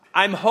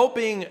I'm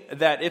hoping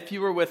that if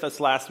you were with us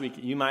last week,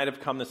 you might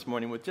have come this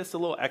morning with just a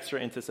little extra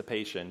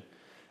anticipation.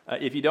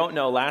 If you don't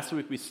know, last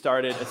week we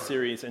started a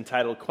series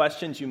entitled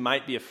Questions You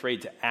Might Be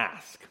Afraid to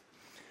Ask.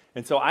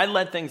 And so I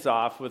led things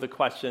off with a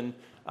question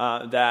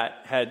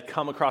that had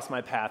come across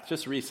my path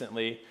just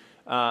recently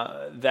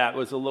that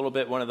was a little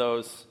bit one of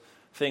those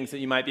things that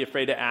you might be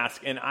afraid to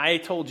ask. And I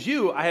told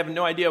you, I have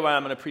no idea what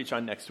I'm going to preach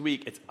on next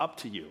week. It's up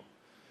to you.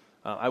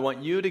 I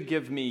want you to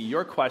give me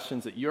your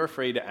questions that you're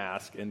afraid to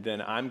ask, and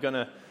then I'm going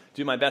to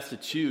do my best to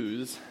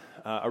choose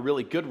a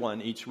really good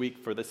one each week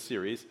for this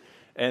series,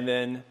 and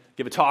then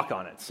give a talk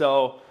on it.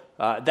 So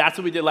that's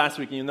what we did last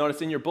week. And you'll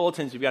notice in your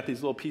bulletins, you've got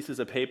these little pieces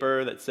of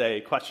paper that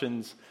say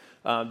questions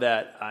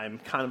that I'm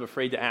kind of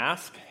afraid to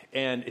ask.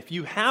 And if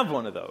you have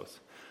one of those,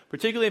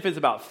 particularly if it's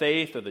about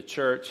faith or the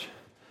church,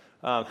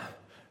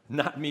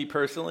 not me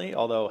personally,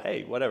 although,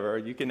 hey, whatever,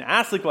 you can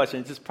ask the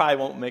question. It just probably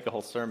won't make a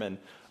whole sermon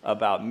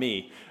about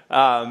me.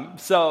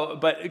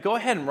 But go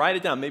ahead and write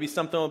it down. Maybe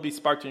something will be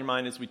sparked in your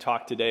mind as we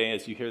talk today,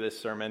 as you hear this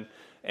sermon.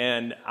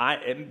 And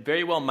it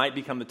very well might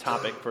become the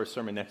topic for a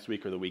sermon next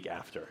week or the week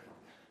after.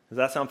 Does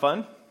that sound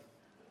fun?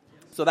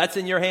 So that's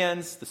in your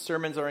hands. The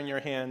sermons are in your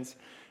hands.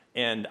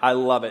 And I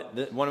love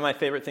it. One of my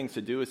favorite things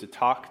to do is to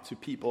talk to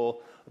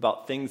people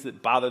about things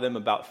that bother them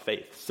about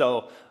faith.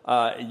 So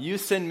you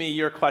send me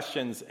your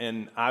questions,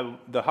 and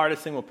the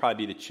hardest thing will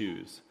probably be to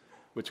choose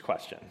which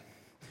question.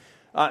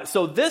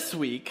 So this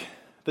week,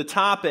 the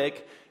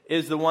topic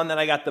is the one that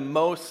I got the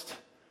most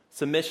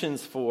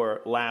submissions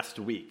for last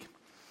week.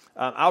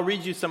 I'll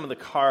read you some of the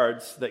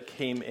cards that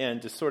came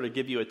in to sort of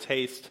give you a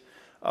taste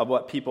of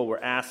what people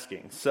were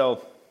asking.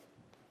 So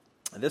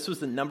this was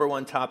the number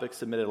one topic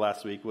submitted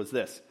last week, was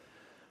this: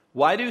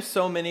 why do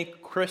so many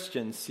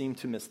Christians seem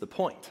to miss the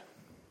point?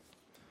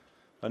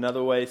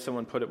 Another way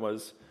someone put it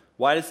was,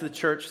 why does the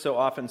church so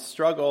often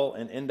struggle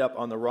and end up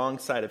on the wrong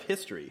side of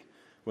history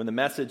when the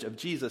message of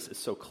Jesus is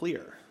so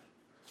clear?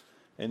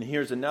 And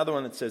here's another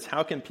one that says,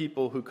 how can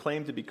people who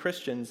claim to be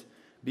Christians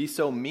be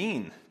so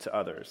mean to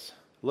others?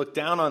 Look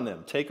down on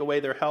them, take away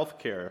their health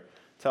care,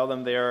 tell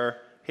them they are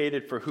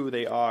hated for who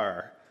they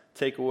are,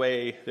 take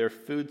away their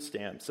food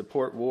stamps,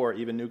 support war,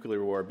 even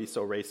nuclear war, be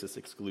so racist,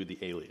 exclude the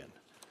alien.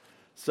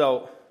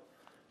 So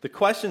the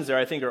questions there,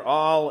 I think, are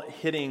all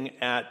hitting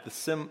at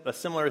a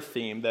similar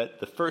theme that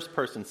the first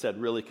person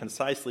said really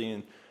concisely,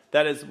 and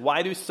that is,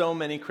 why do so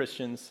many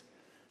Christians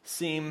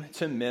seem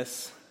to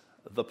miss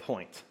the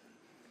point?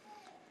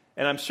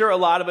 And I'm sure a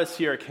lot of us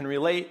here can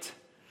relate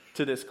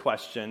to this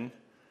question.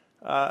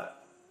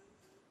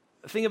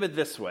 Think of it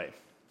this way.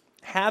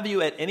 Have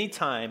you at any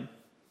time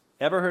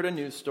ever heard a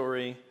news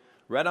story,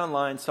 read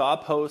online, saw a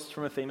post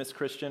from a famous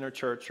Christian or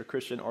church or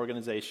Christian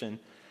organization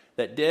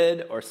that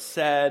did or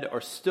said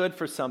or stood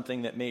for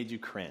something that made you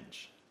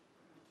cringe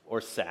or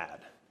sad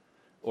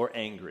or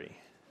angry?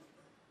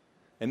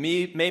 And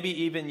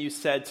maybe even you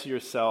said to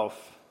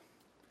yourself,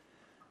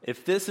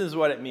 if this is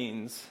what it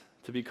means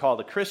to be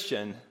called a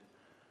Christian,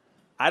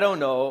 I don't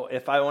know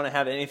if I want to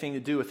have anything to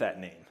do with that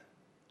name.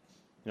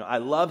 I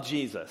love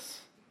Jesus.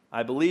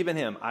 I believe in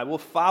him. I will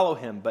follow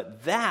him.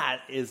 But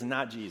that is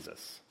not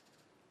Jesus.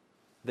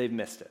 They've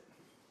missed it.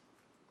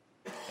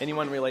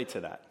 Anyone relate to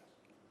that?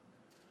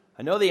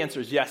 I know the answer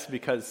is yes,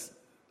 because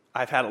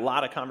I've had a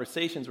lot of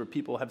conversations where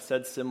people have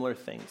said similar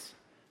things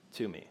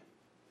to me.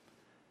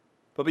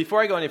 But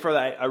before I go any further,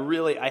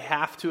 I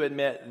have to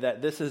admit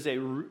that this is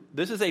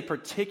a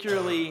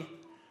particularly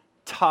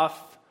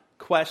tough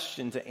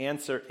question to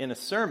answer in a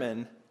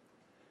sermon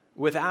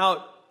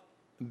without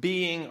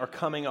being or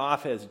coming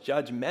off as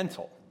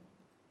judgmental.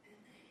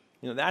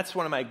 That's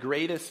one of my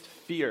greatest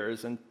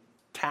fears in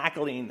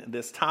tackling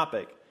this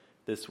topic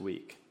this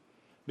week.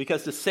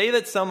 Because to say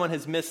that someone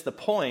has missed the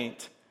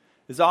point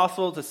is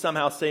also to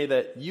somehow say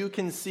that you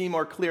can see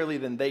more clearly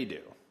than they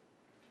do.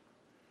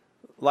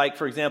 Like,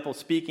 for example,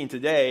 speaking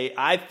today,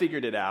 I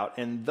figured it out,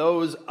 and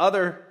those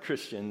other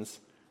Christians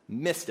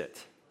missed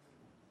it.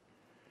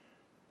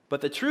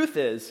 But the truth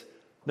is,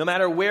 no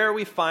matter where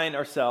we find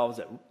ourselves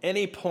at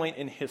any point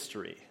in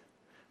history,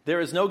 there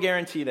is no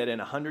guarantee that in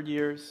 100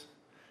 years,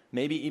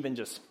 maybe even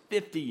just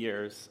 50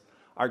 years,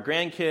 our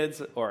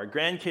grandkids or our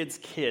grandkids'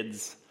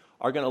 kids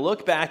are going to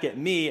look back at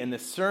me and the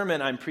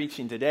sermon I'm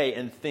preaching today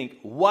and think,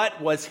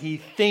 what was he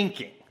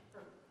thinking?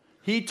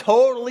 He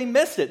totally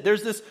missed it.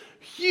 There's this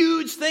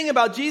huge thing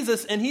about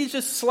Jesus, and he's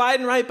just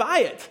sliding right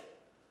by it.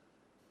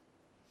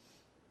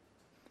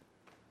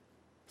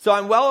 So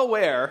I'm well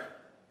aware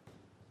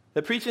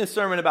that preaching a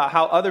sermon about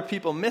how other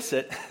people miss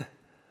it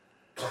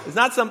is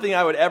not something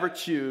I would ever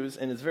choose,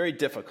 and is very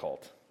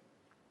difficult.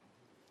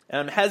 And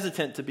I'm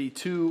hesitant to be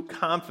too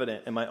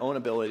confident in my own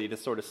ability to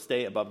sort of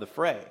stay above the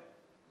fray.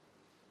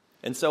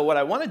 And so what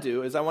I want to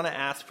do is I want to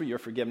ask for your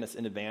forgiveness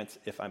in advance,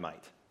 if I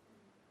might.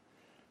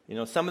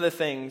 Some of the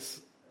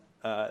things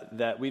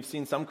that we've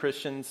seen some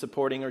Christians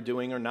supporting or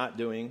doing or not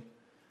doing,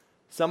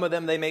 some of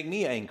them, they make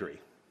me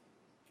angry.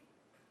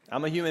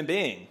 I'm a human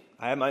being.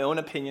 I have my own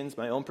opinions,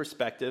 my own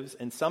perspectives,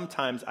 and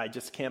sometimes I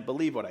just can't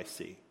believe what I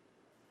see.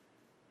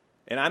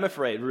 And I'm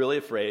afraid, really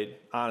afraid,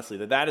 honestly,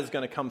 that is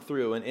going to come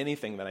through in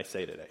anything that I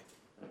say today.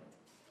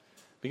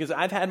 Because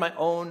I've had my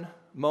own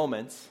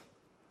moments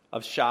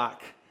of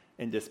shock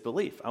and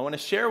disbelief. I want to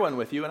share one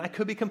with you, and I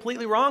could be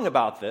completely wrong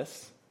about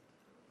this.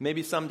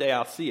 Maybe someday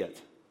I'll see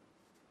it.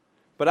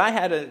 But I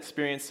had an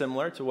experience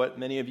similar to what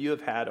many of you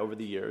have had over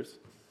the years.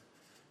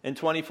 In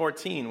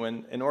 2014,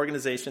 when an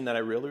organization that I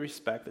really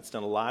respect, that's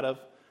done a lot of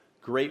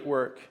great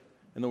work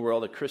in the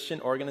world, a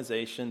Christian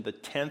organization, the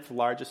 10th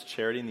largest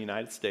charity in the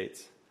United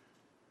States,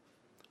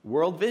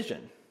 World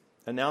Vision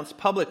announced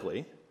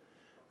publicly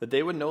that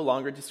they would no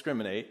longer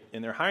discriminate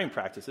in their hiring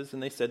practices,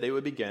 and they said they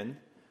would begin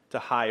to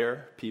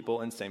hire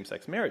people in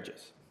same-sex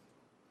marriages.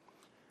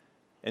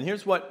 And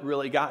here's what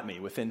really got me.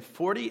 Within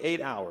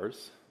 48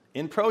 hours,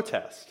 in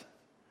protest,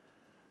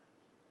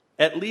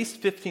 at least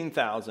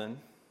 15,000,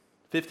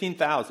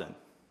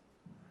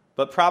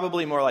 but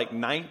probably more like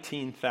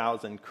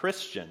 19,000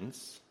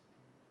 Christians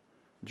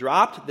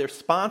dropped their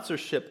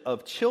sponsorship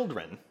of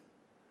children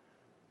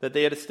that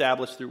they had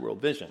established through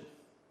World Vision.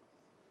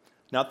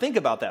 Now think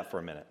about that for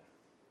a minute.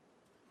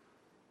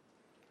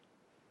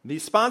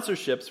 These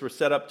sponsorships were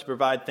set up to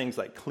provide things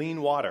like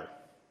clean water,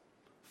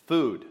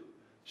 food,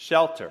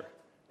 shelter,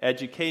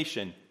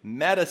 education,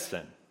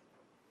 medicine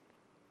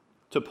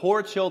to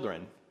poor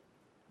children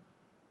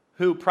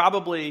who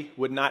probably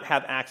would not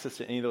have access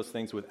to any of those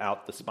things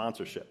without the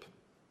sponsorship.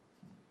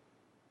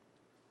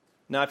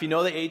 Now, if you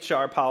know the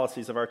HR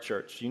policies of our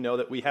church, you know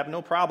that we have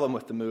no problem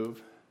with the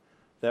move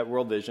that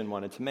World Vision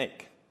wanted to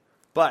make.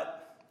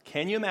 But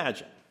can you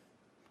imagine,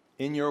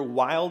 in your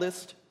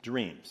wildest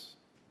dreams,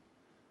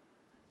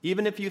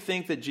 even if you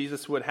think that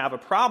Jesus would have a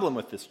problem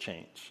with this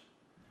change,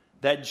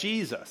 that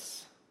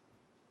Jesus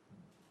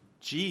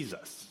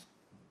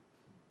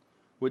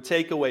would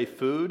take away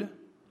food,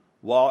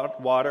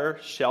 water,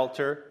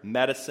 shelter,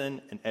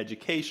 medicine, and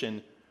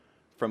education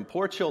from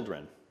poor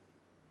children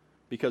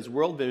because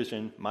World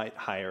Vision might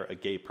hire a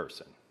gay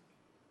person?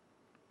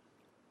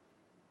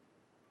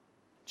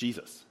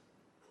 Jesus.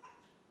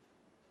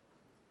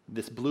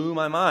 This blew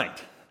my mind.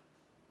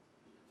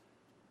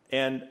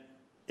 And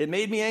it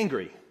made me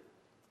angry.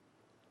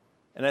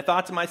 And I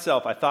thought to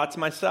myself,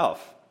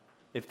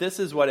 if this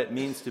is what it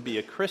means to be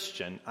a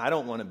Christian, I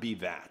don't want to be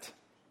that.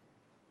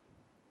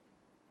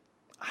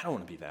 I don't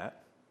want to be that.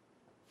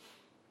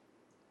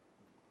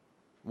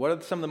 What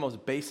are some of the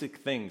most basic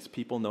things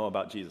people know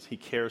about Jesus? He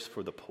cares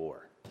for the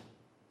poor.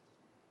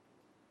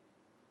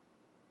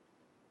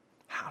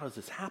 How does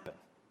this happen?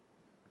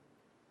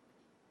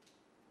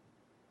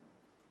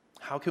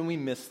 How can we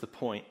miss the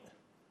point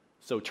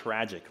so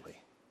tragically?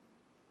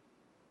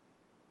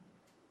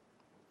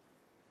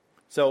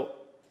 So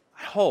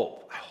I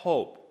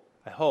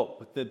hope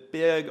with the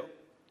big,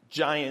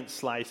 giant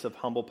slice of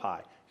humble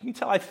pie, you can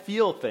tell I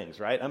feel things,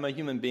 right? I'm a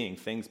human being.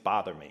 Things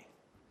bother me.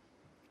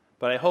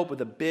 But I hope with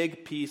a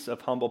big piece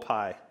of humble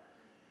pie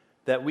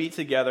that we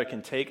together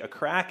can take a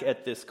crack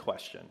at this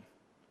question.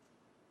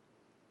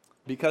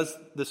 Because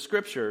the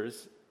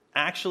scriptures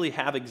actually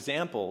have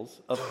examples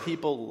of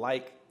people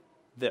like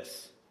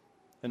this.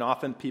 And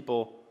often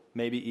people,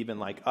 maybe even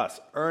like us,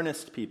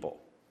 earnest people,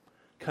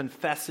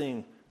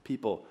 confessing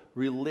people,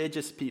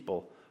 religious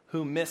people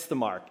who miss the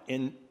mark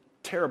in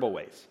terrible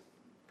ways.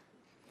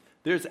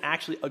 There's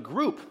actually a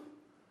group,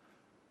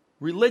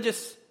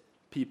 religious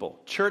people,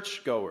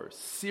 churchgoers,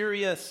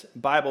 serious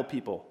Bible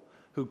people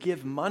who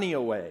give money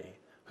away,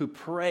 who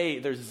pray,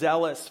 they're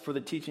zealous for the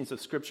teachings of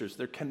scriptures,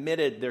 they're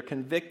committed, they're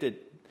convicted.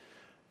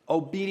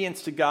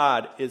 Obedience to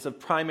God is of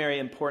primary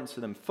importance to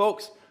them.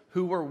 Folks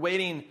who were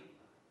waiting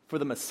for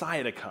the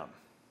Messiah to come.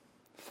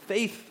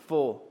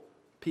 Faithful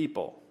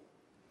people.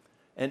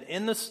 And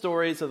in the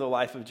stories of the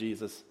life of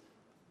Jesus,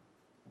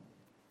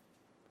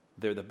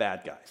 they're the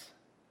bad guys.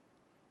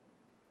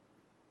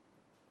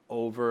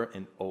 Over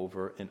and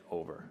over and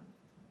over.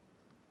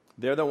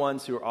 They're the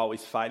ones who are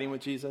always fighting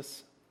with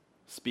Jesus,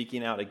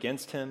 speaking out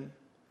against him.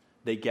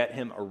 They get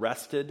him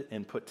arrested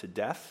and put to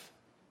death.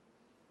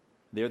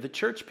 They're the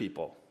church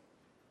people.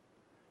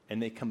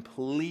 And they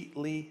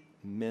completely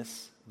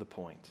miss the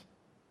point.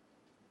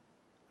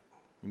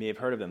 You may have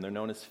heard of them. They're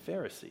known as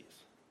Pharisees.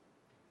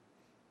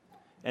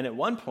 And at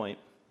one point,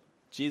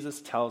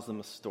 Jesus tells them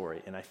a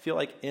story. And I feel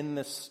like in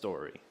this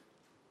story,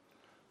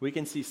 we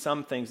can see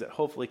some things that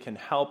hopefully can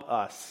help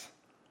us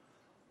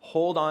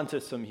hold on to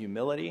some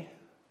humility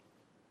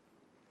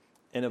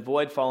and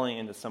avoid falling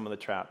into some of the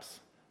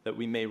traps that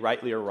we may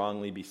rightly or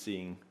wrongly be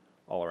seeing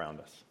all around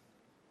us.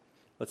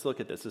 Let's look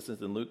at this. This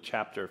is in Luke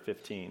chapter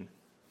 15,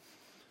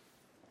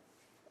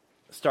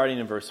 starting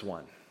in verse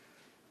 1.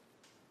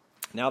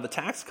 Now the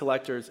tax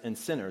collectors and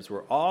sinners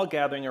were all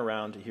gathering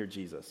around to hear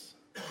Jesus.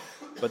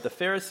 But the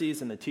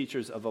Pharisees and the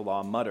teachers of the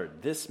law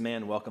muttered, "This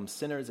man welcomes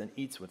sinners and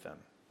eats with them."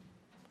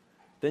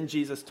 Then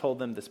Jesus told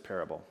them this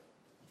parable.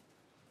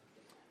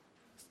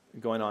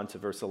 Going on to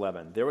verse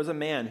 11. There was a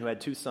man who had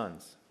 2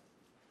 sons.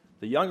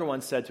 The younger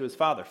one said to his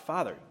father,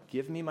 "Father,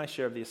 give me my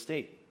share of the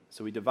estate."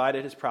 So he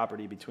divided his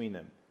property between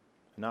them.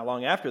 And not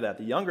long after that,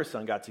 the younger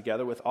son got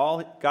together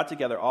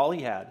all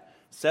he had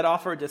set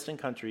off for a distant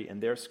country,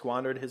 and there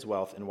squandered his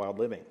wealth in wild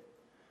living.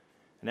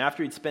 And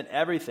after he'd spent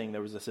everything,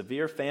 there was a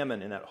severe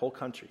famine in that whole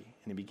country,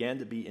 and he began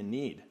to be in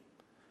need.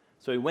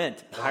 So he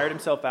went and hired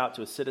himself out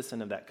to a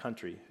citizen of that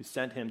country, who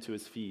sent him to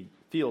his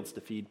fields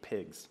to feed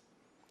pigs.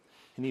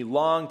 And he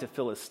longed to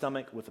fill his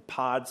stomach with the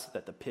pods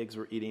that the pigs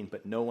were eating,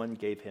 but no one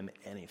gave him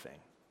anything.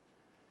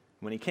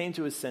 When he came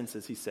to his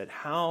senses, he said,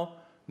 "How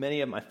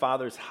many of my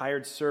father's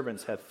hired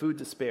servants have food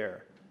to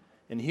spare?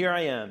 And here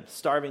I am,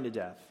 starving to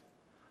death.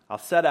 I'll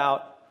set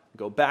out,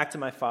 go back to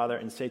my father,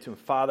 and say to him,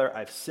 'Father,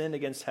 I've sinned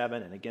against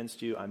heaven and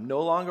against you. I'm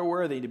no longer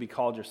worthy to be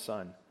called your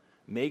son.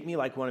 Make me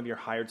like one of your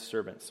hired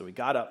servants.' So he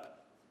got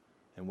up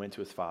and went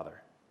to his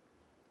father.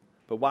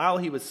 But while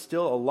he was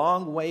still a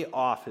long way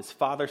off, his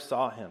father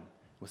saw him,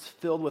 was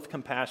filled with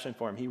compassion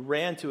for him. He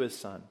ran to his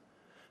son,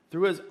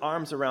 threw his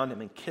arms around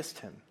him, and kissed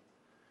him.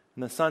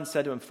 And the son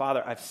said to him,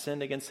 'Father, I've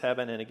sinned against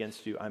heaven and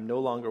against you. I'm no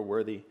longer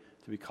worthy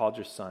to be called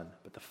your son.'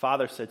 But the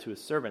father said to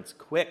his servants,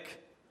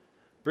 'Quick,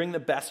 bring the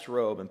best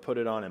robe and put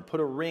it on him. Put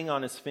a ring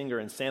on his finger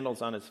and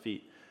sandals on his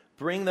feet.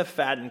 Bring the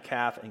fattened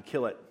calf and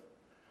kill it.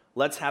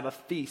 Let's have a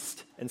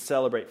feast and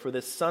celebrate, for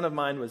this son of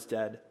mine was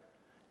dead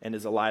and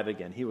is alive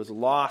again. He was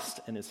lost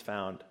and is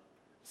found.'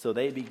 So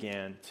they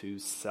began to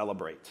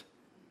celebrate.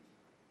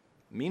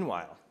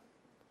 Meanwhile,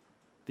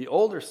 the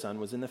older son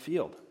was in the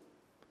field.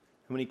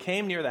 And when he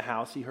came near the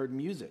house, he heard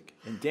music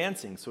and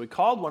dancing. So he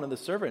called one of the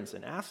servants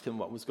and asked him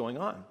what was going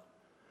on.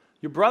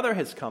 'Your brother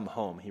has come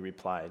home,' he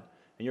replied,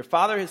 'and your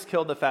father has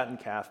killed the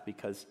fattened calf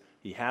because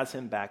he has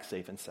him back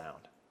safe and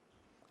sound.'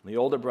 And the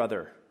older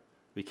brother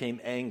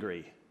became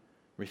angry,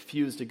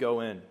 refused to go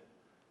in.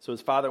 So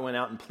his father went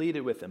out and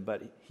pleaded with him.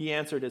 But he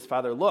answered his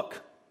father,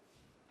 'Look,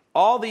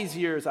 all these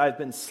years I've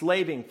been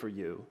slaving for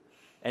you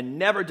and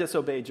never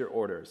disobeyed your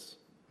orders.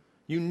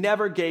 You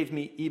never gave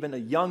me even a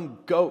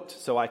young goat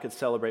so I could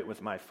celebrate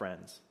with my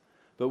friends.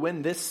 But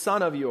when this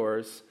son of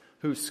yours,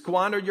 who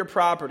squandered your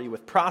property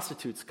with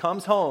prostitutes,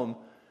 comes home,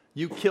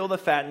 you kill the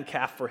fattened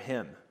calf for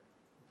him.'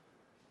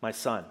 'My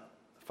son,'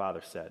 the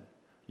father said,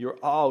 'you're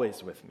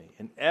always with me,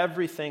 and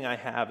everything I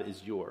have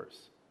is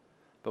yours.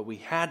 But we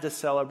had to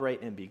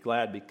celebrate and be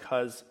glad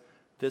because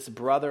this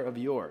brother of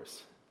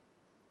yours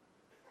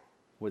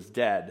was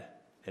dead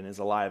and is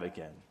alive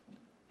again.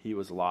 He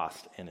was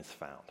lost and is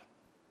found.'"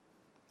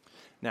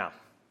 Now,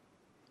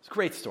 it's a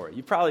great story.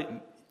 You probably,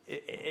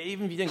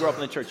 even if you didn't grow up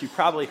in the church, you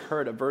probably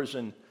heard a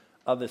version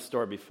of this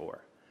story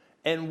before.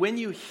 And when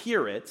you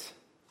hear it,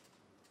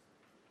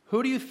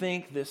 who do you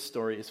think this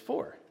story is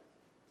for?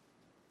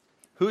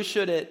 Who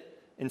should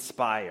it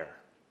inspire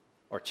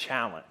or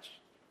challenge?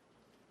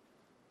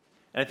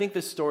 And I think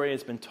this story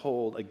has been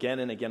told again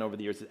and again over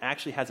the years. It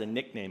actually has a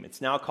nickname.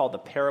 It's now called the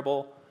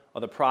parable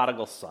of the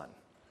prodigal son.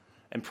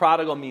 And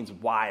prodigal means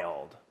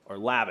wild or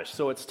lavish.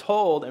 So it's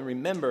told and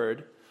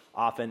remembered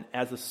often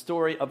as the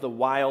story of the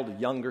wild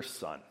younger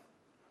son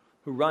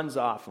who runs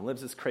off and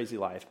lives this crazy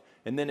life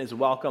and then is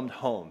welcomed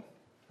home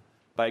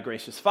by a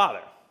gracious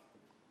father.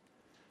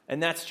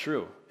 And that's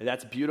true. And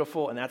that's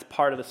beautiful, and that's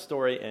part of the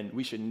story, and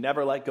we should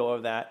never let go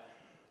of that.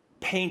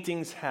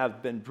 Paintings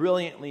have been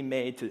brilliantly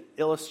made to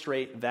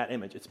illustrate that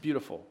image. It's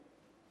beautiful.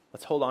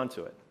 Let's hold on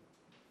to it.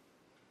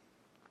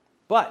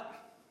 But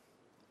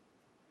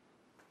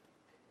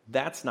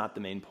that's not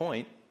the main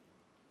point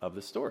of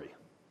the story.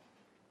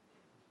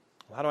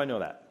 Well, how do I know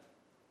that?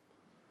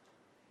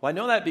 Well, I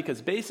know that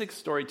because basic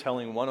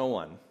storytelling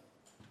 101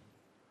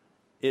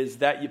 is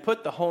that you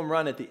put the home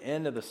run at the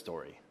end of the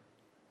story,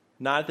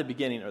 not at the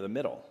beginning or the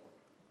middle.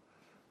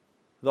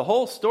 The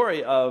whole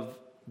story of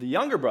the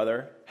younger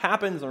brother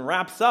happens and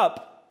wraps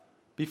up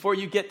before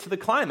you get to the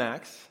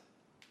climax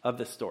of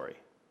the story.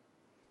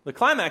 The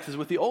climax is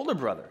with the older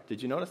brother.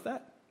 Did you notice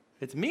that?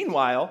 It's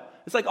meanwhile,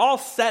 it's like all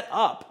set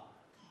up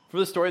for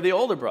the story of the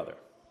older brother.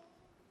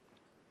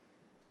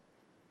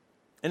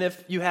 And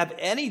if you have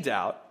any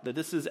doubt that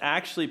this is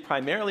actually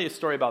primarily a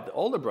story about the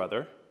older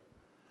brother,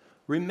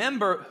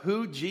 remember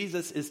who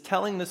Jesus is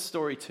telling this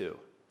story to.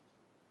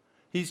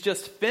 He's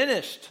just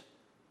finished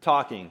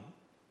talking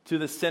to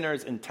the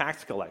sinners and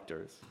tax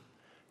collectors.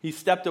 He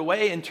stepped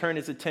away and turned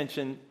his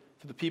attention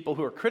to the people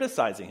who are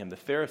criticizing him, the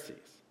Pharisees.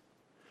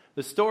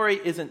 The story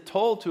isn't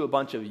told to a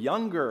bunch of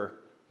younger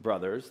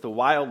brothers, the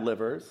wild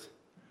livers.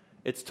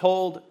 It's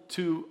told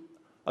to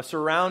a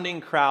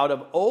surrounding crowd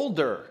of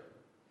older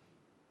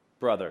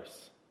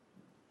brothers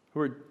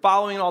who are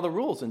following all the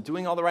rules and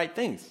doing all the right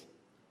things.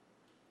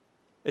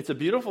 It's a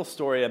beautiful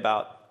story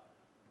about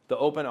the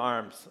open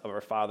arms of our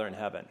Father in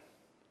heaven.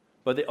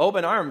 But the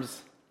open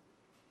arms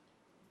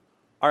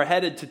are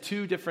headed to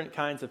two different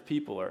kinds of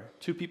people, or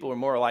two people who are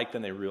more alike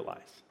than they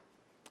realize.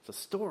 It's a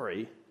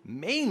story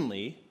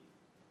mainly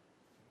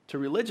to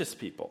religious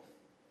people,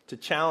 to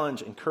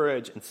challenge,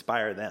 encourage,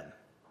 inspire them.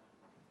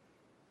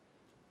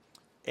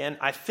 And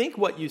I think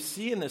what you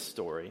see in this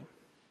story,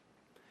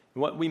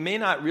 what we may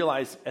not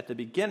realize at the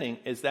beginning,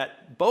 is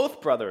that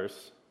both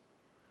brothers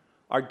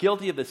are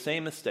guilty of the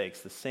same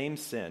mistakes, the same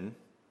sin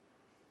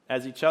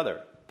as each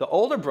other. The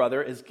older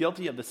brother is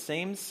guilty of the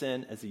same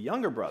sin as the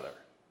younger brother.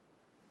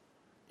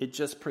 It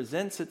just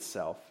presents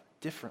itself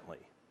differently.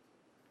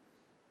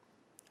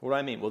 What do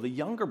I mean? Well, the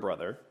younger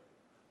brother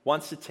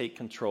wants to take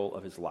control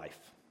of his life.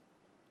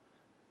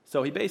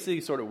 So he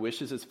basically sort of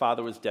wishes his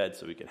father was dead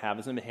so he could have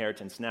his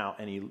inheritance now,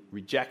 and he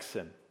rejects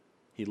him.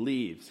 He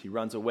leaves. He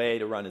runs away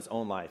to run his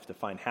own life, to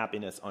find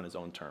happiness on his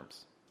own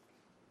terms.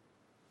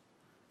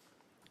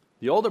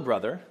 The older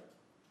brother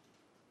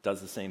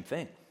does the same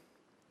thing.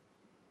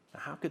 Now,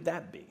 how could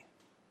that be?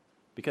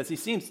 Because he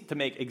seems to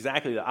make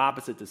exactly the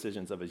opposite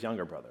decisions of his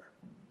younger brother.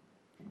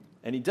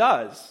 And he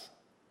does,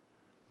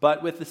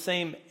 but with the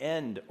same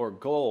end or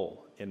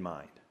goal in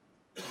mind.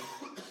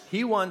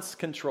 He wants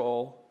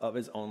control of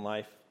his own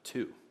life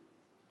too.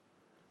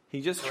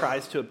 He just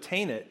tries to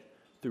obtain it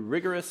through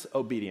rigorous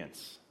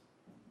obedience.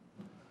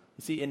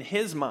 You see, in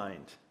his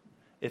mind,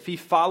 if he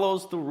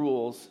follows the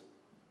rules,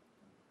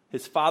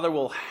 his father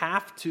will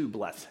have to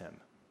bless him.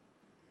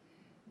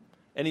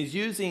 And he's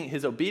using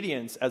his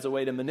obedience as a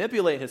way to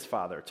manipulate his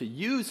father, to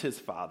use his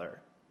father,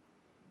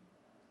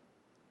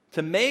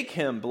 to make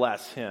him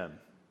bless him.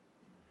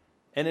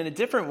 And in a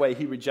different way,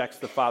 he rejects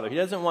the father. He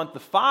doesn't want the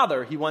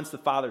father, he wants the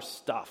father's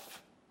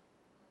stuff.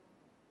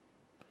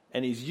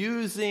 And he's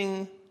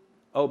using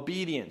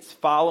obedience,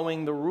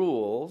 following the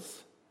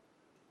rules,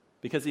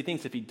 because he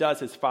thinks if he does,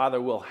 his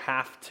father will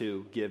have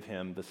to give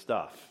him the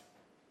stuff.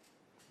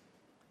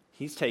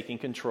 He's taking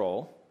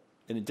control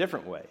in a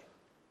different way,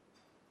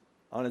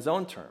 on his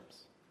own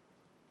terms.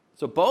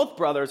 So both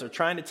brothers are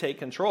trying to take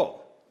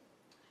control.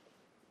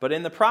 But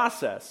in the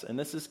process, and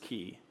this is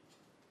key,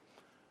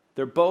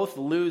 they're both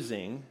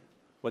losing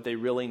what they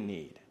really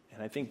need.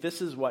 And I think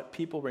this is what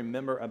people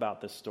remember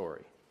about this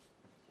story.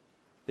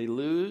 They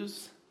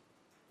lose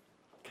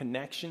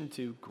connection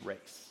to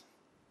grace.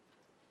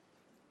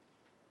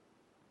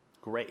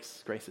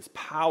 Grace. Grace is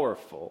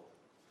powerful,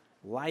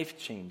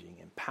 life-changing,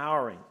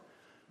 empowering.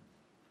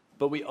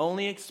 But we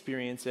only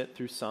experience it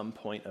through some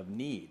point of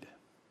need.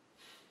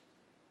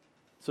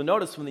 So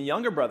notice when the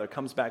younger brother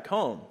comes back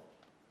home,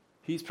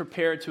 he's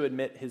prepared to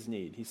admit his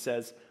need. He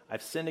says,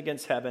 I've sinned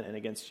against heaven and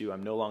against you.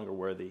 I'm no longer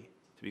worthy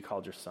to be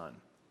called your son.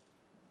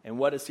 And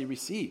what does he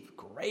receive?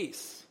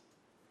 Grace.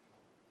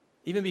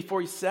 Even before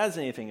he says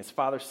anything, his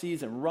father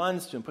sees him,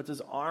 runs to him, puts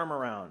his arm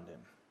around him,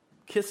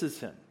 kisses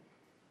him,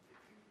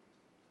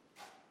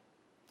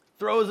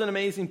 throws an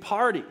amazing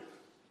party.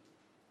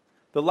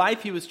 The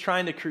life he was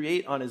trying to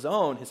create on his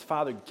own, his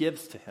father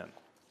gives to him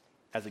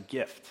as a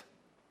gift.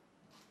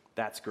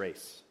 That's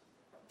grace.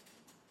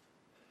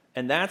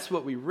 And that's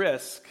what we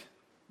risk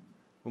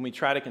when we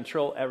try to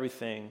control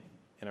everything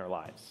in our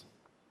lives.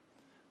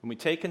 When we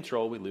take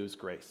control, we lose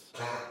grace.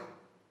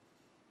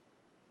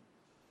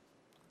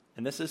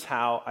 And this is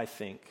how I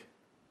think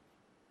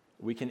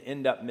we can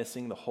end up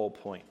missing the whole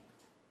point.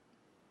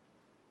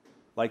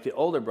 Like the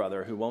older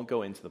brother who won't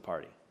go into the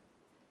party.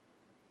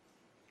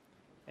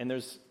 And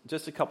there's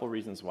just a couple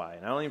reasons why.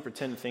 And I don't even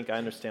pretend to think I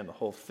understand the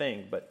whole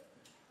thing, but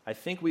I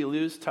think we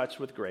lose touch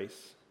with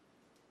grace.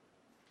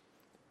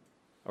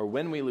 Or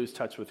when we lose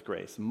touch with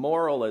grace,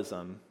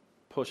 moralism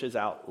pushes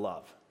out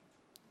love.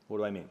 What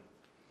do I mean?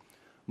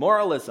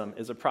 Moralism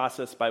is a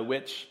process by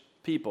which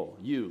people,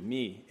 you,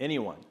 me,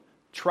 anyone,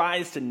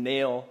 tries to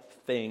nail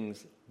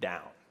things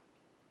down.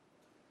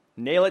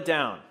 Nail it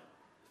down.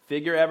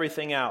 Figure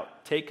everything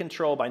out. Take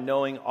control by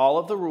knowing all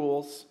of the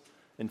rules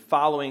and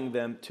following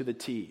them to the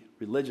T,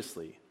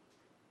 religiously.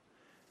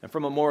 And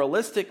from a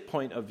moralistic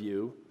point of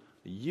view,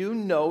 you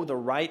know the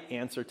right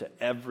answer to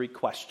every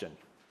question.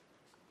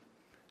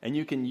 And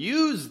you can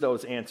use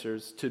those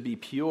answers to be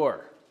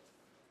pure.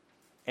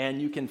 And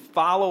you can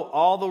follow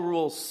all the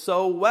rules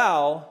so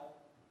well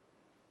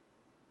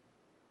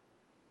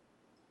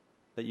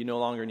that you no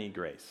longer need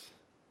grace.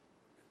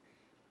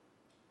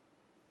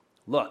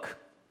 Look,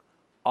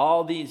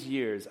 all these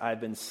years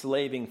I've been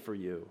slaving for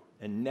you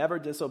and never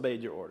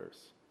disobeyed your orders.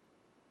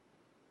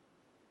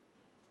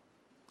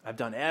 I've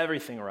done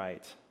everything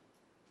right.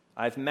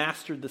 I've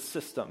mastered the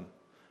system.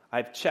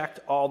 I've checked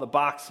all the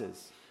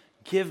boxes.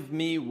 Give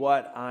me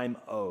what I'm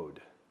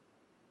owed.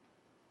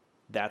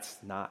 That's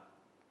not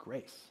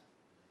grace.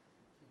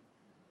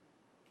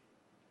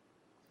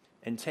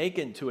 And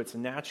taken to its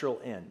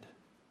natural end,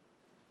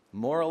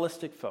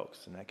 moralistic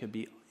folks, and that could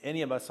be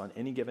any of us on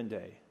any given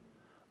day,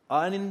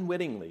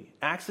 unwittingly,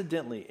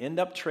 accidentally end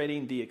up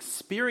trading the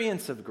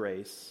experience of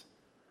grace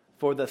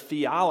for the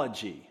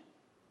theology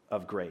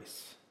of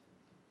grace.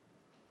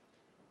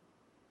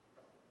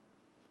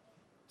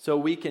 So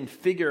we can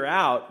figure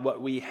out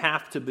what we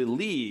have to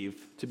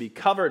believe to be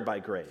covered by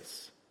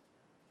grace.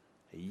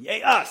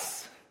 Yay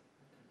us!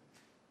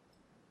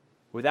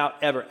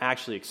 Without ever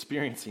actually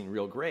experiencing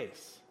real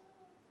grace.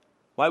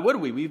 Why would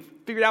we? We've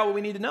figured out what we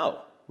need to know.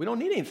 We don't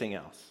need anything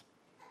else.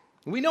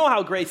 We know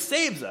how grace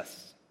saves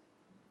us,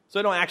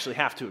 so I don't actually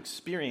have to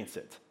experience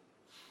it.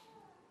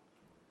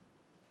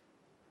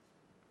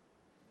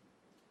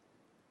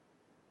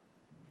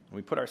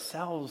 We put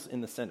ourselves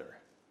in the center,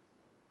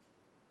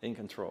 in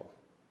control.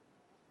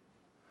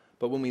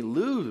 But when we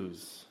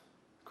lose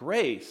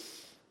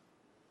grace,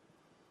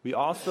 we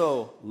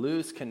also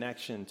lose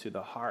connection to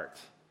the heart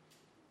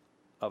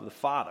of the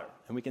Father.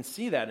 And we can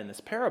see that in this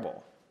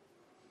parable.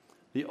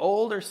 The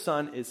older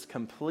son is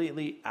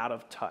completely out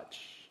of touch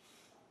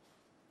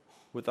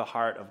with the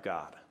heart of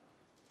God.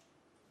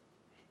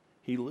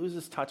 He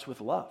loses touch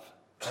with love.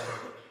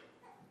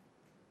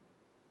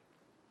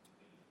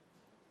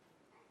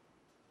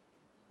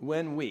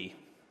 When we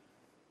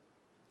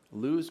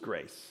lose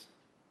grace,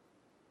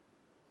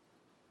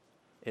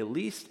 at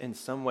least in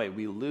some way,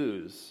 we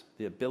lose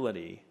the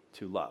ability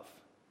to love.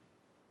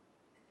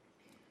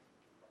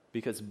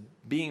 Because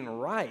being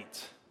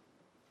right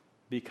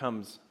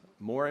becomes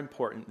more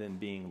important than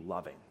being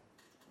loving.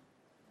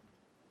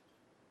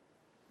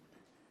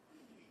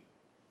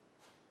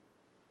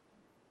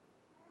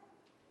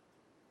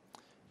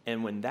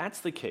 And when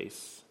that's the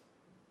case,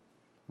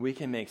 we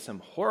can make some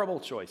horrible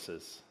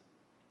choices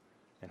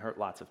and hurt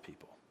lots of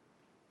people.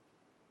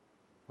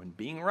 When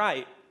being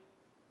right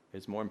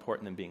is more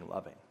important than being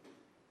loving.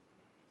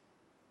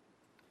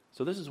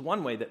 So this is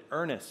one way that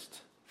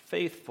earnest,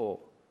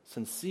 faithful,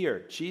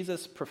 sincere,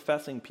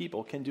 Jesus-professing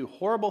people can do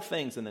horrible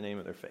things in the name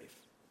of their faith.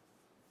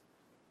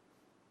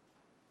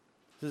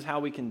 This is how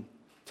we can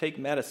take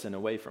medicine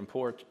away from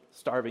poor,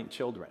 starving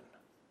children.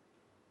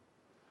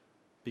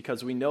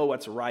 Because we know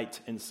what's right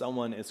and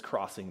someone is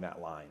crossing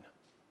that line.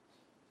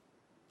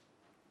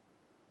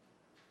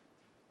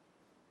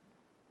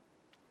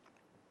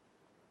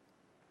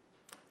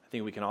 I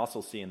think we can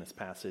also see in this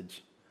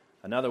passage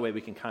another way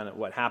we can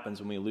what happens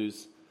when we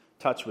lose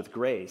touch with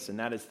grace, and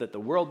that is that the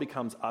world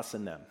becomes us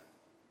and them.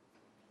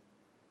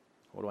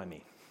 What do I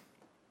mean?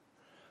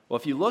 Well,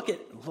 if you look at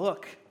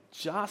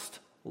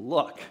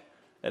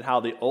how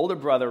the older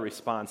brother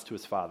responds to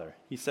his father.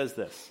 He says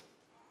this: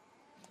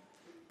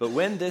 "But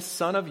when this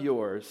son of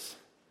yours,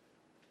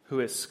 who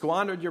has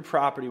squandered your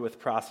property with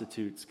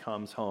prostitutes,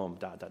 comes home, ...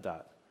 Do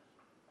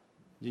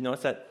you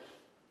notice that?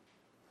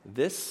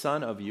 This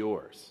son of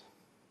yours,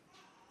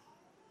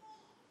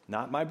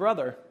 not my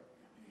brother,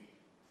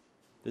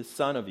 this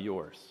son of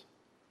yours.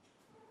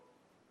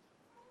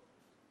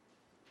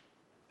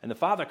 And the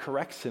father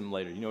corrects him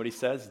later. You know what he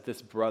says?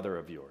 This brother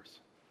of yours.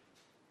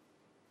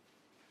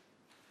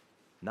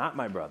 Not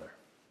my brother.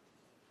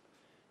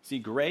 See,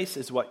 grace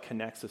is what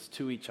connects us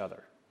to each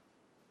other.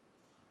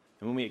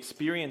 And when we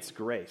experience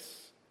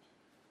grace,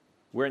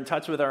 we're in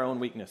touch with our own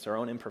weakness, our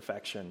own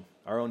imperfection,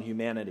 our own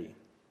humanity.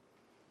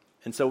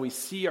 And so we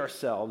see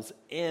ourselves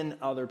in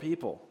other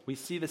people. We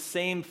see the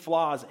same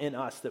flaws in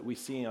us that we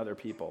see in other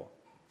people.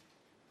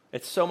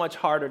 It's so much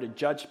harder to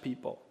judge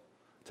people,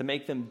 to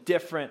make them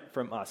different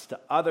from us, to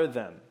other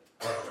them.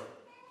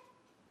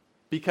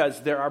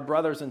 Because they're our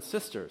brothers and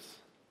sisters.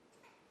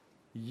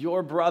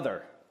 Your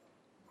brother,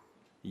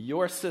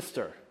 your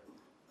sister,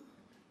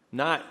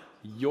 not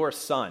your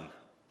son.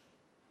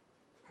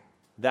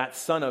 That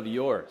son of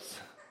yours,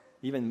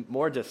 even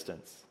more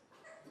distance.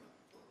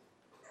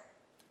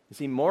 You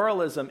see,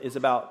 moralism is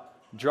about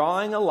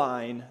drawing a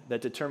line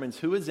that determines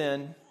who is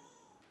in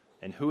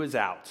and who is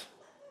out.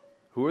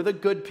 Who are the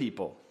good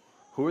people?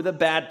 Who are the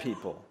bad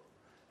people?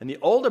 And the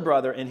older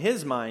brother, in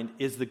his mind,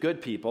 is the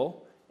good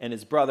people, and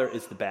his brother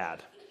is the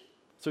bad.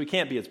 So he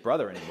can't be his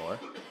brother anymore.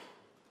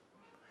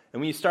 And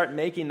when you start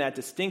making that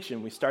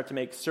distinction, we start to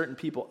make certain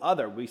people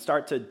other. We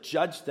start to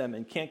judge them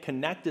and can't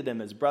connect to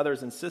them as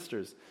brothers and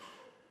sisters.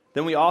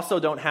 Then we also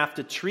don't have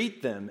to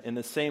treat them in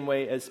the same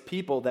way as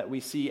people that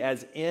we see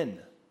as in.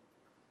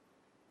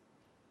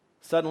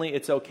 Suddenly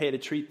it's okay to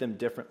treat them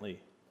differently,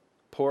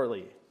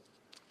 poorly,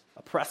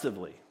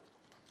 oppressively.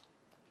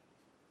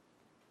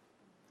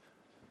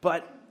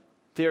 But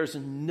there's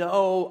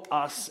no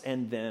us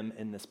and them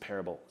in this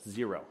parable.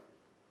 Zero.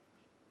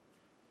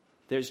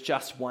 There's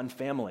just one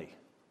family.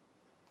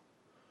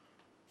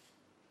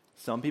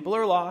 Some people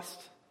are lost.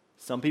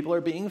 Some people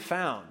are being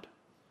found.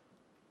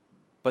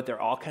 But they're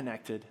all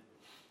connected.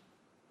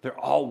 They're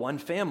all one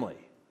family.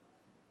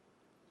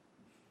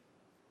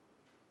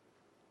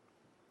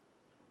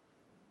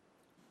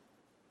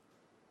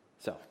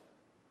 So,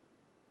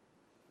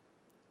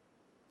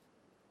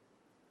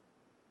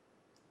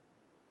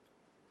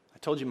 I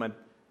told you my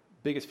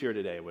biggest fear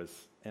today was,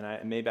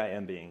 and maybe I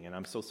am being, and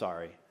I'm so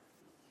sorry,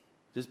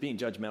 just being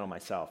judgmental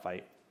myself.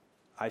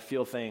 I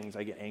feel things,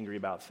 I get angry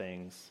about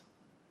things.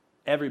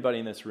 Everybody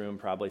in this room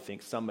probably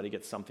thinks somebody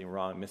gets something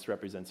wrong,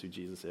 misrepresents who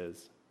Jesus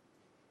is.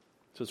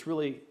 So it's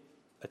really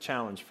a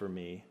challenge for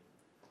me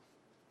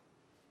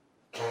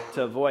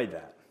to avoid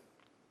that.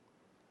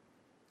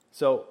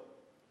 So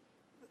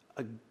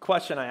a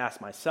question I ask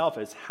myself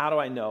is, how do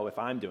I know if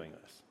I'm doing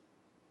this?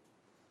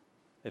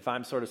 If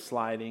I'm sort of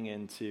sliding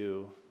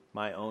into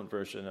my own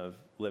version of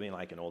living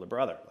like an older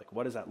brother, like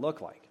what does that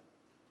look like?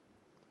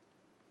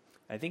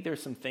 I think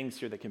there's some things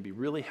here that can be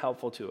really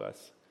helpful to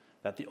us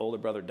that the older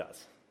brother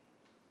does,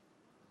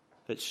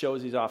 that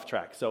shows he's off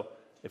track. So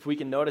if we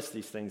can notice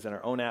these things in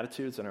our own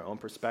attitudes and our own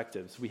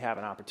perspectives, we have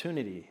an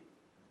opportunity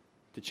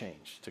to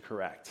change, to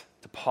correct,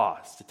 to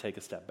pause, to take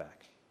a step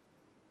back.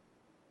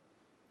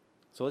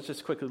 So let's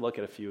just quickly look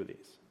at a few of these.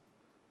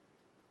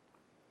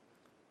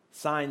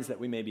 Signs that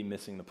we may be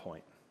missing the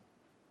point.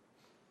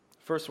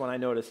 First one I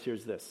noticed,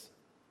 here's this.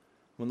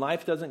 When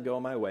life doesn't go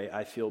my way,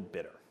 I feel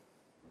bitter.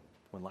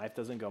 When life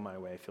doesn't go my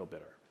way, I feel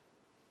bitter.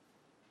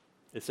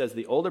 It says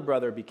the older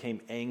brother became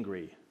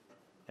angry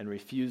and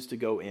refused to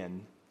go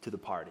in to the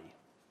party.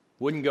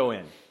 Wouldn't go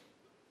in.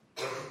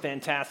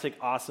 Fantastic,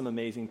 awesome,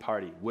 amazing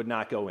party. Would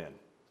not go in. And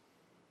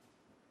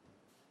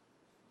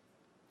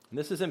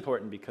this is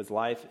important because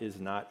life is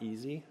not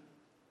easy.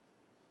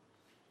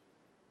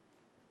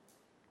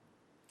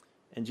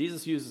 And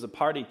Jesus uses a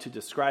party to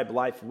describe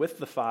life with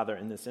the Father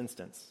in this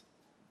instance.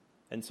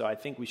 And so I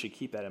think we should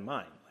keep that in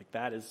mind. Like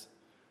that is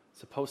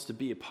supposed to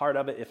be a part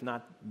of it, if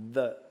not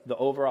the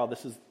overall,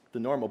 this is the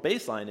normal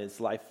baseline is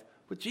life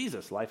with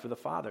Jesus, life with the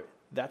Father.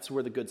 That's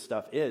where the good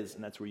stuff is,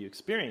 and that's where you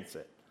experience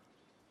it.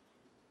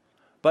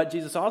 But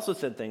Jesus also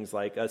said things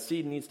like, a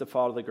seed needs to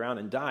fall to the ground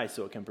and die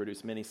so it can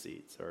produce many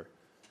seeds. Or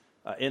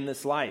in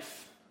this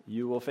life,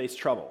 you will face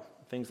trouble.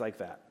 Things like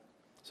that.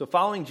 So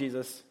following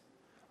Jesus,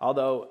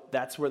 although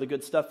that's where the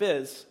good stuff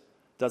is,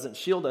 doesn't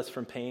shield us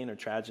from pain or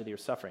tragedy or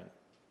suffering.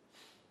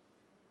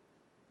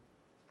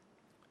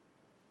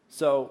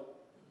 So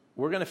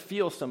we're going to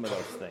feel some of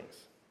those things.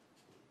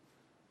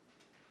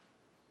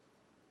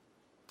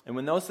 And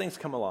when those things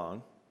come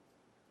along,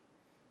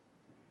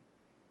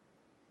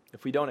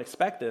 if we don't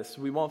expect this,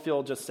 we won't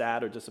feel just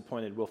sad or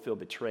disappointed. We'll feel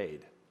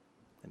betrayed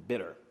and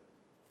bitter.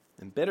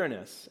 And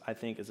bitterness, I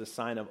think, is a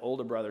sign of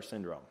older brother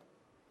syndrome.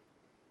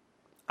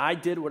 I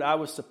did what I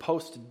was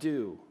supposed to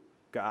do,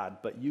 God,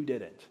 but you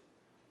didn't.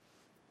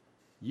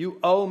 You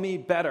owe me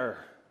better.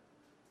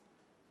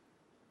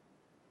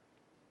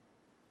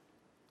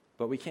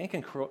 But we can't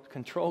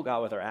control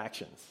God with our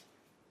actions.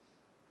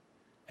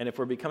 And if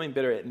we're becoming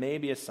bitter, it may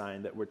be a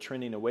sign that we're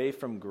trending away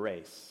from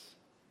grace,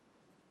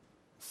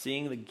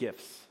 seeing the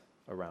gifts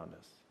around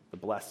us, the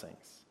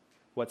blessings,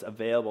 what's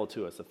available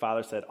to us. The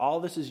Father said, all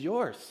this is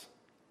yours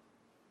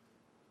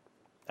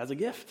as a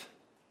gift.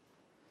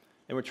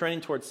 And we're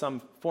trending towards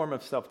some form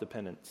of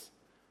self-dependence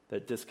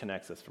that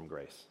disconnects us from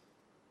grace.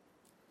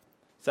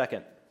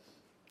 Second,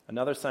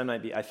 another sign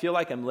might be, I feel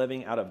like I'm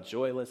living out of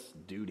joyless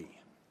duty.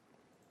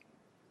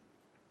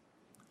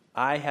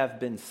 I have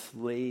been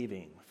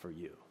slaving for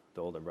you,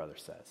 the older brother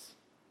says.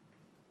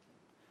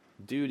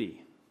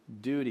 Duty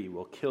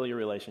will kill your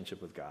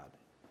relationship with God.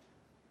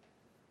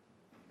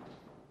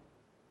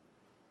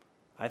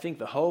 I think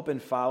the hope in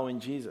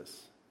following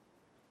Jesus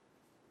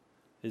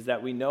is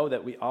that we know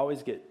that we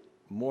always get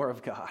more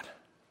of God,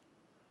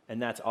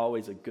 and that's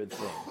always a good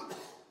thing.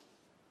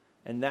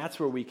 And that's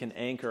where we can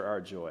anchor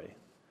our joy.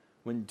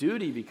 When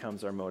duty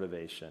becomes our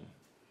motivation,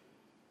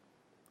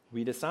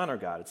 we dishonor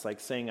God. It's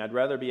like saying, I'd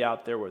rather be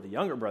out there where the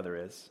younger brother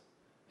is.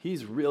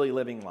 He's really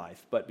living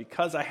life, but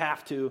because I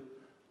have to,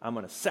 I'm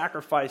going to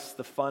sacrifice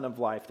the fun of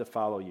life to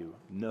follow you.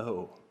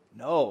 No.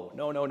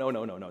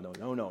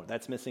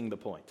 That's missing the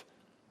point.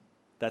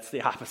 That's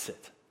the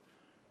opposite.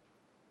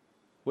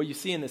 What you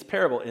see in this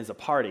parable is a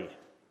party.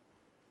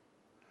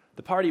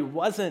 The party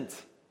wasn't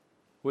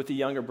with the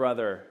younger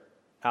brother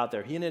out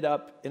there. He ended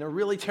up in a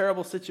really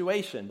terrible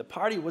situation. The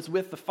party was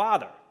with the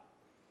Father.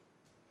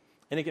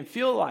 And it can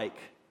feel like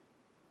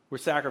we're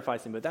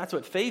sacrificing, but that's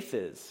what faith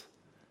is.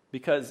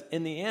 Because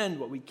in the end,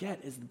 what we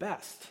get is the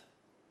best.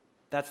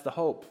 That's the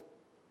hope.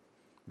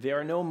 There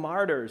are no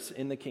martyrs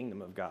in the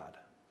kingdom of God.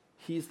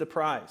 He's the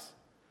prize.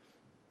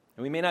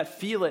 And we may not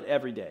feel it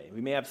every day.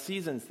 We may have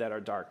seasons that are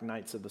dark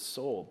nights of the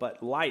soul.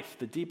 But life,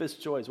 the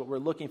deepest joys, what we're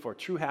looking for,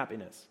 true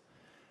happiness,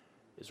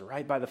 is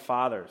right by the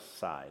Father's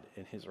side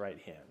in his right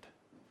hand.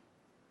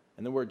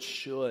 And the word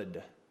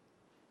should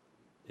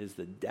is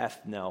the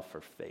death knell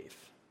for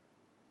faith.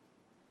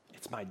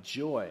 It's my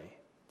joy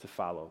to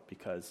follow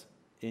because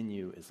in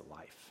you is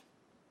life.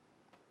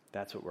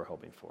 That's what we're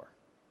hoping for.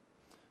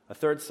 A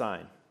third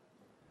sign,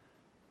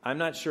 I'm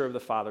not sure of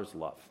the Father's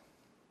love.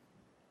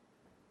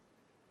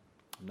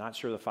 I'm not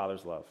sure of the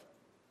Father's love.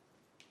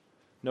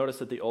 Notice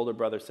that the older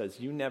brother says,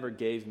 you never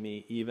gave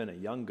me even a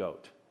young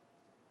goat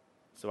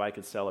so I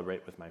could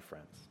celebrate with my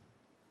friends.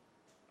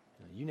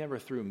 You never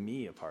threw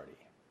me a party.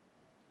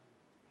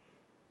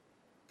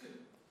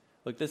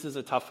 Look, this is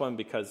a tough one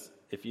because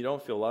if you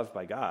don't feel loved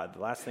by God, the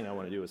last thing I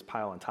want to do is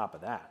pile on top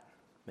of that,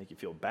 make you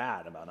feel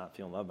bad about not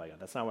feeling loved by God.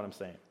 That's not what I'm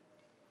saying.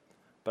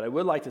 But I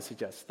would like to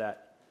suggest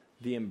that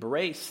the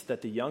embrace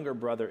that the younger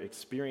brother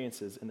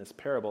experiences in this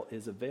parable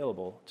is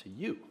available to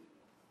you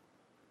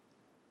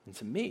and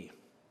to me.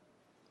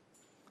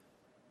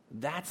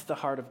 That's the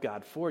heart of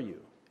God for you,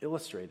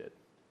 illustrated.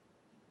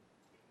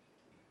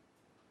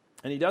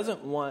 And he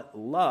doesn't want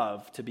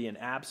love to be an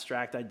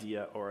abstract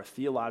idea or a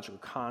theological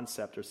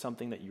concept or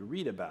something that you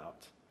read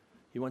about.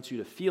 He wants you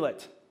to feel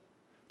it,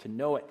 to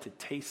know it, to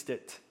taste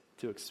it,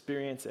 to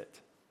experience it.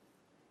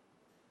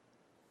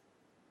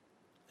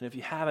 And if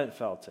you haven't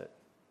felt it,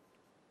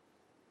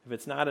 if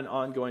it's not an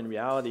ongoing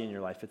reality in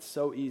your life, it's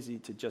so easy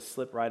to just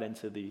slip right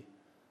into the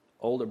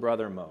older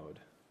brother mode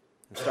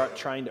and start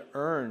trying to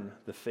earn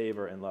the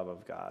favor and love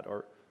of God.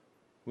 Or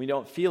we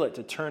don't feel it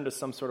to turn to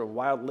some sort of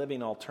wild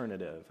living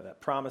alternative that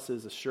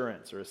promises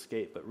assurance or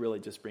escape, but really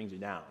just brings you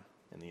down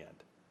in the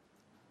end.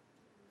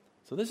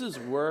 So this is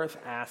worth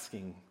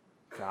asking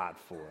God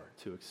for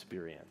to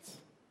experience.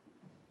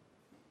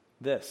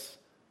 this,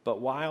 but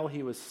while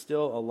he was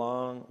still a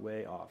long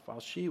way off,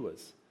 while she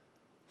was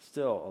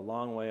still a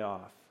long way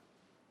off,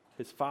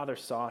 his father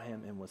saw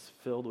him and was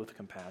filled with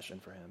compassion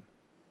for him,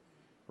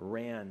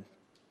 ran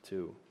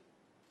to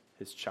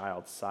his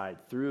child's side,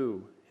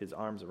 threw his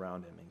arms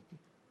around him, and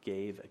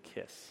gave a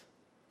kiss.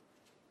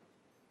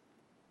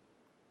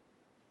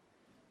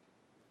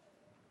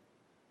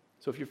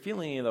 So if you're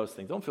feeling any of those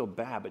things, don't feel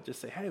bad, but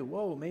just say, hey,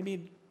 whoa,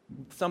 maybe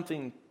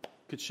something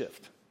could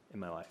shift in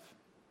my life.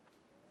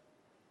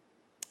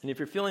 And if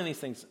you're feeling these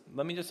things,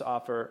 let me just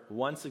offer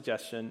one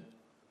suggestion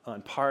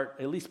on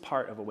at least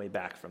part of a way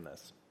back from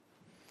this.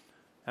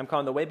 I'm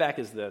calling the way back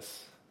is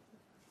this.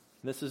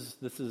 This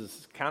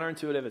is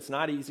counterintuitive. It's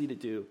not easy to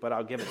do, but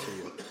I'll give it to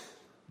you.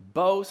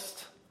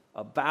 Boast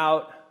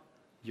about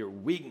your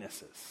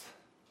weaknesses.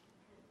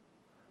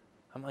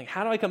 I'm like,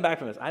 how do I come back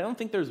from this? I don't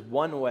think there's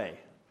one way.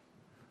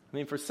 I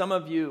mean, for some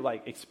of you,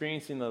 like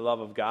experiencing the love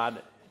of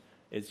God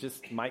is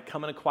just might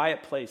come in a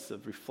quiet place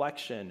of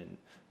reflection and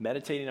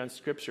meditating on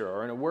Scripture,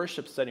 or in a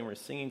worship setting where we're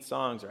singing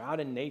songs, or out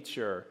in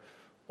nature,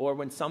 or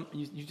when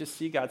you just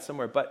see God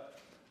somewhere. But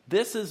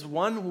this is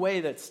one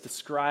way that's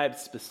described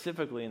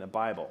specifically in the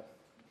Bible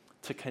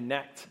to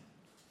connect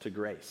to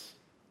grace.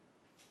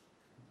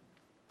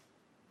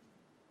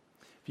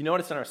 If you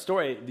notice in our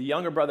story, the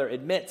younger brother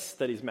admits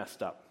that he's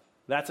messed up.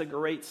 That's a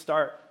great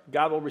start.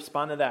 God will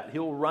respond to that.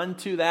 He'll run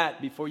to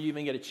that before you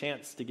even get a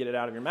chance to get it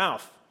out of your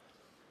mouth.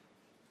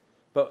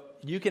 But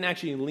you can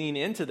actually lean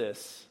into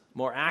this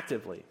more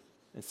actively.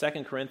 In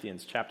 2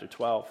 Corinthians chapter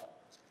 12,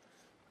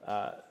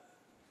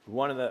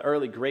 one of the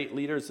early great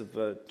leaders of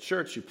the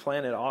church who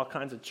planted all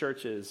kinds of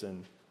churches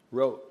and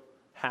wrote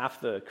half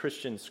the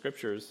Christian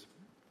scriptures,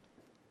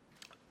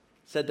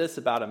 said this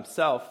about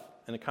himself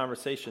in a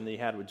conversation that he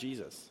had with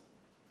Jesus.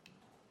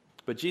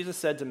 But Jesus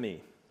said to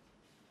me,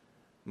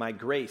 my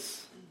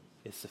grace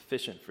is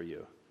sufficient for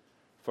you,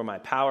 for my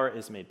power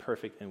is made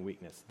perfect in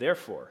weakness.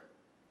 Therefore,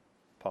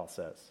 Paul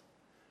says,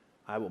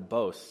 I will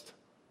boast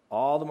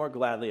all the more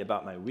gladly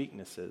about my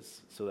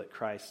weaknesses so that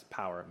Christ's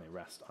power may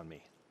rest on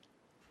me.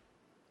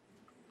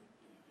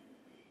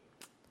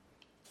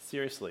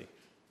 Seriously,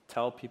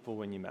 tell people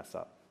when you mess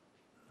up.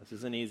 This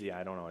isn't easy.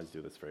 I don't always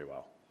do this very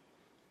well.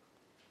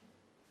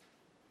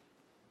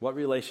 What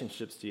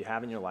relationships do you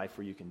have in your life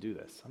where you can do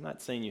this? I'm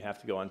not saying you have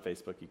to go on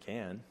Facebook. You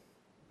can.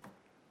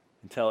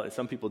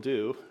 Some people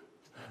do.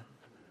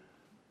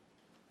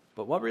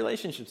 But what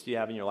relationships do you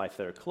have in your life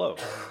that are close?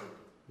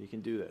 You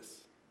can do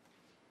this.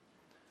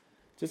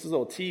 Just as a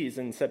little tease,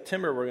 in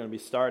September we're going to be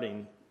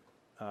starting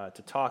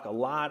to talk a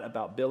lot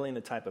about building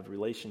the type of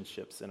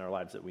relationships in our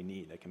lives that we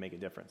need that can make a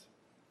difference.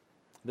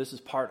 This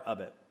is part of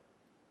it.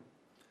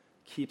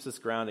 Keeps us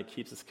grounded,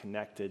 keeps us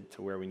connected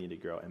to where we need to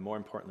grow, and more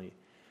importantly,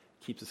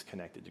 keeps us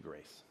connected to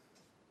grace.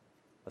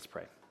 Let's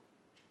pray.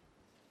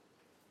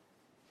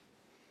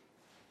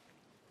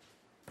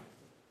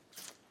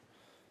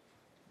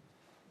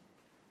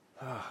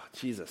 Oh,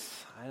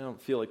 Jesus, I don't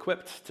feel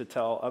equipped to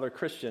tell other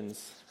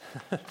Christians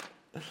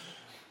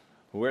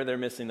where they're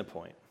missing the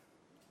point.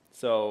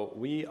 So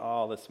we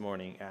all this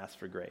morning ask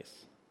for grace.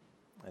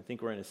 I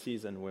think we're in a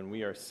season when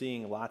we are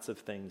seeing lots of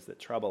things that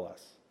trouble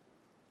us,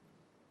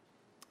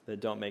 that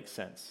don't make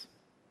sense,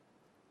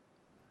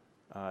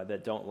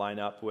 that don't line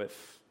up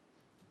with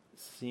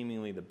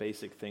seemingly the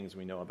basic things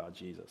we know about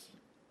Jesus.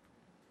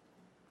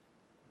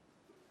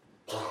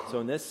 So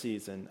in this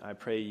season, I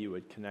pray you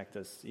would connect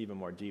us even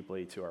more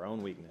deeply to our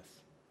own weakness.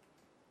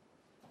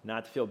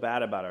 Not to feel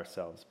bad about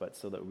ourselves, but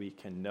so that we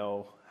can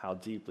know how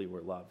deeply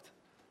we're loved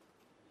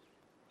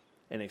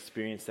and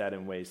experience that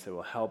in ways that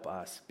will help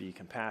us be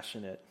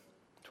compassionate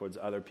towards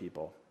other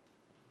people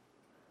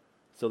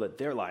so that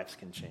their lives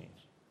can change.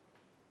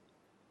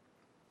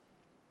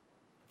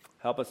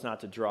 Help us not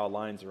to draw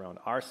lines around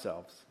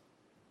ourselves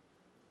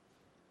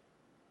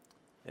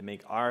and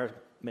make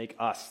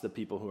us the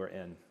people who are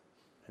in,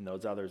 and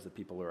those others the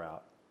people who are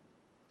out.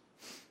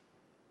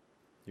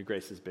 Your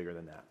grace is bigger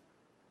than that.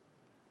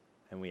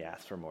 And we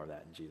ask for more of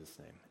that in Jesus'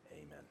 name.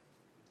 Amen.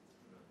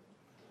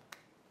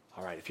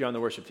 All right, if you're on the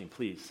worship team,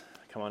 please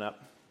come on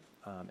up.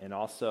 And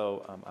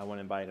also, I want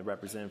to invite a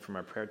representative from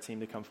our prayer team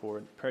to come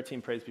forward. Prayer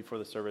team prays before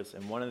the service,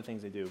 and one of the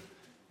things they do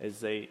is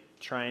they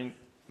try and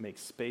make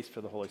space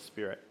for the Holy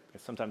Spirit.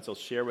 Because sometimes they'll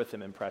share with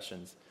them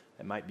impressions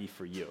that might be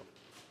for you.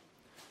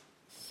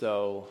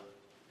 So,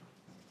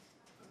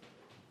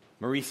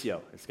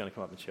 Mauricio is going to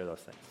come up and share those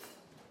things.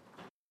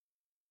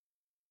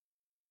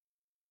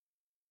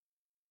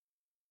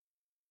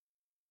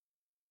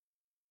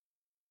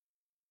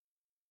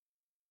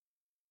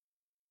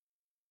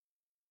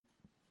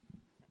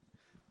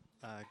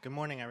 Good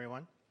morning,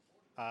 everyone.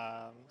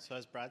 So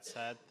as Brad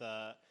said,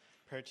 the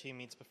prayer team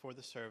meets before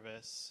the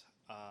service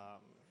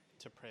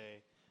to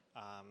pray,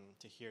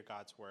 to hear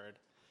God's word.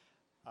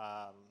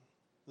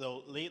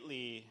 Though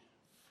lately,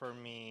 for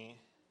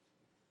me,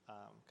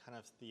 kind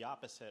of the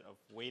opposite of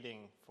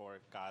waiting for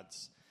God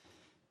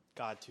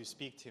to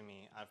speak to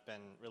me, I've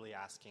been really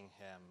asking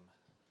him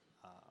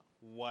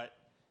what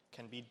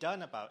can be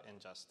done about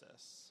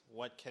injustice?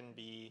 What can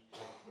be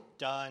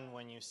done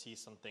when you see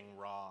something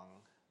wrong?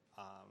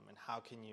 And how can you